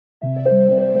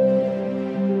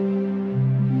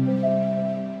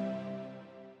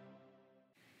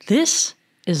This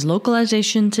is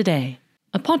Localization Today,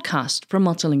 a podcast from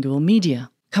Multilingual Media,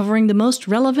 covering the most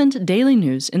relevant daily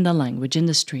news in the language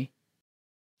industry.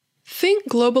 Think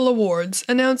Global Awards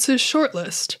announces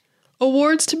shortlist,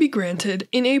 awards to be granted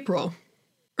in April.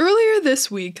 Earlier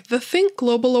this week, the Think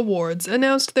Global Awards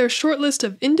announced their shortlist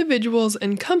of individuals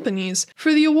and companies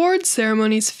for the awards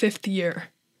ceremony's 5th year.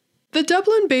 The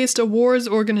Dublin-based awards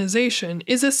organization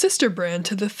is a sister brand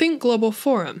to the Think Global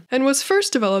Forum and was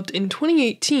first developed in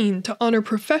 2018 to honor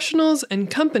professionals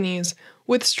and companies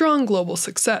with strong global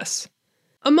success.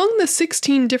 Among the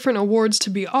 16 different awards to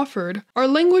be offered are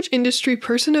Language Industry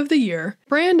Person of the Year,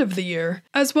 Brand of the Year,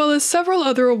 as well as several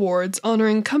other awards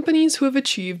honoring companies who have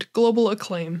achieved global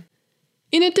acclaim.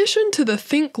 In addition to the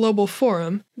Think Global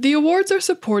Forum, the awards are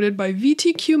supported by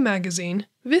VTQ Magazine,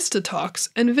 VistaTalks,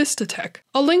 and Vistatech,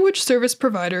 a language service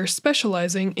provider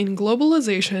specializing in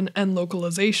globalization and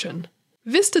localization.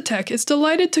 Vistatech is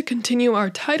delighted to continue our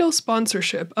title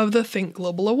sponsorship of the Think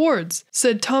Global Awards,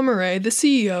 said Tom Murray, the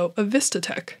CEO of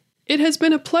Vistatech. It has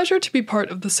been a pleasure to be part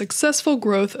of the successful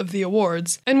growth of the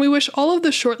awards, and we wish all of the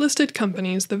shortlisted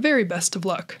companies the very best of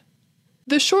luck.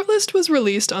 The shortlist was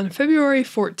released on February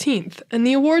 14th, and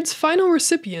the awards' final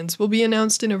recipients will be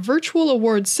announced in a virtual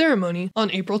awards ceremony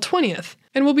on April 20th,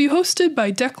 and will be hosted by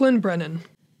Declan Brennan.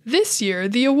 This year,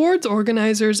 the awards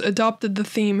organizers adopted the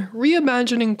theme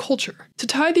Reimagining Culture to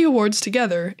tie the awards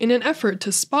together in an effort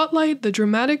to spotlight the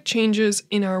dramatic changes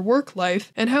in our work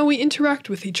life and how we interact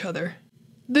with each other.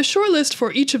 The shortlist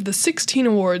for each of the 16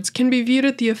 awards can be viewed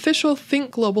at the official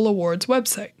Think Global Awards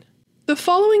website. The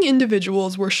following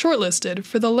individuals were shortlisted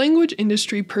for the Language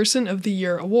Industry Person of the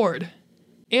Year award: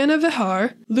 Anna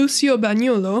Vejar, Lucio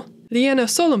Bagnolo, Liana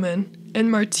Solomon, and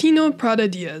Martino Prada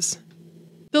Diaz.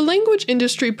 The Language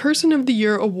Industry Person of the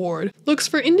Year award looks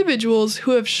for individuals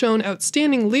who have shown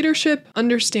outstanding leadership,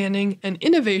 understanding, and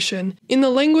innovation in the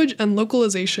language and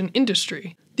localization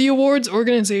industry, the awards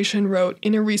organization wrote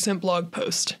in a recent blog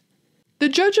post. The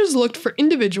judges looked for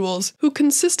individuals who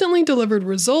consistently delivered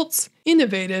results,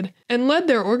 innovated, and led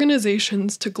their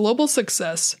organizations to global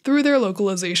success through their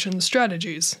localization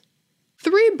strategies.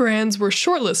 3 brands were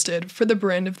shortlisted for the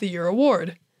Brand of the Year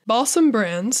award: Balsam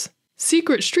Brands,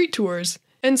 Secret Street Tours,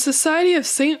 and Society of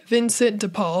St. Vincent de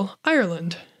Paul,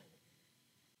 Ireland.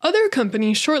 Other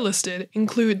companies shortlisted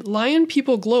include Lion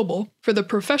People Global for the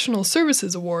Professional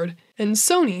Services Award and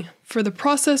Sony for the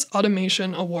Process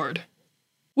Automation Award.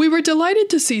 We were delighted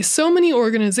to see so many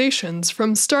organizations,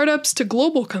 from startups to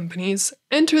global companies,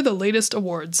 enter the latest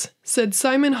awards, said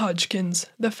Simon Hodgkins,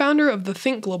 the founder of the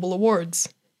Think Global Awards.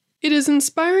 It is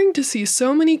inspiring to see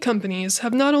so many companies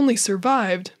have not only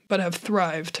survived, but have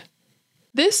thrived.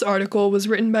 This article was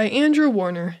written by Andrew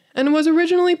Warner and was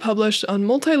originally published on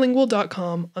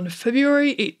multilingual.com on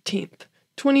February 18th,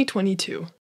 2022.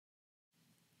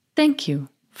 Thank you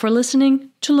for listening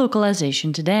to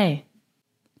Localization Today.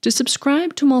 To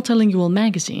subscribe to Multilingual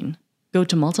Magazine, go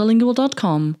to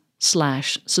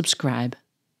multilingual.com/subscribe.